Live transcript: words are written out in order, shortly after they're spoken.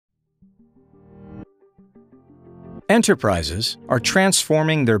Enterprises are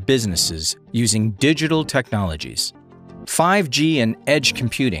transforming their businesses using digital technologies. 5G and edge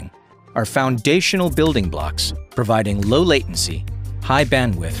computing are foundational building blocks, providing low latency, high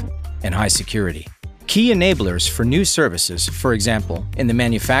bandwidth, and high security. Key enablers for new services, for example, in the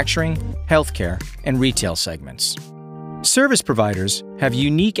manufacturing, healthcare, and retail segments. Service providers have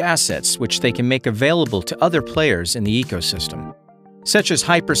unique assets which they can make available to other players in the ecosystem, such as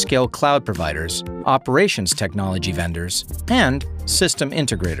hyperscale cloud providers, operations technology vendors, and system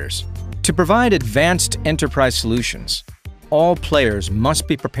integrators. To provide advanced enterprise solutions, all players must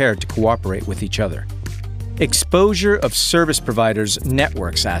be prepared to cooperate with each other. Exposure of service providers'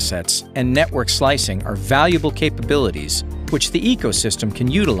 networks assets and network slicing are valuable capabilities which the ecosystem can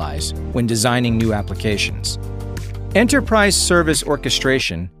utilize when designing new applications. Enterprise service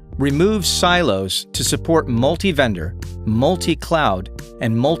orchestration removes silos to support multi-vendor, multi-cloud,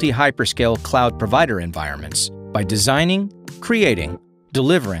 and multi-hyperscale cloud provider environments by designing, creating,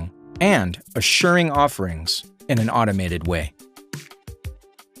 delivering, and assuring offerings in an automated way.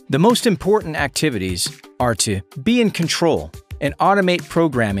 The most important activities are to be in control and automate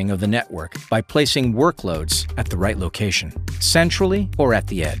programming of the network by placing workloads at the right location, centrally or at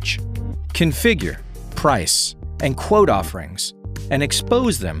the edge. Configure, price, and quote offerings, and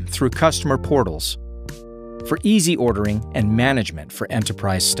expose them through customer portals for easy ordering and management for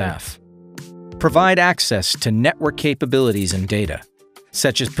enterprise staff. Provide access to network capabilities and data,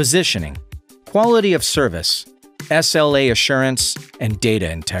 such as positioning, quality of service, SLA assurance, and data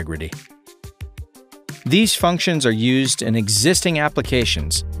integrity. These functions are used in existing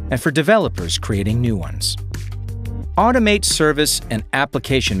applications and for developers creating new ones. Automate service and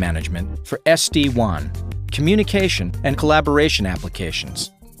application management for SD-WAN, communication and collaboration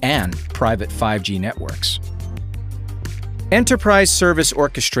applications, and private 5G networks. Enterprise service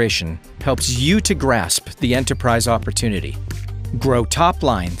orchestration helps you to grasp the enterprise opportunity, grow top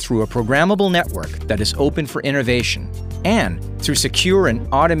line through a programmable network that is open for innovation, and through secure and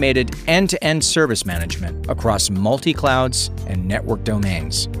automated end-to-end service management across multi-clouds and network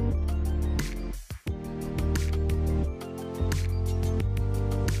domains.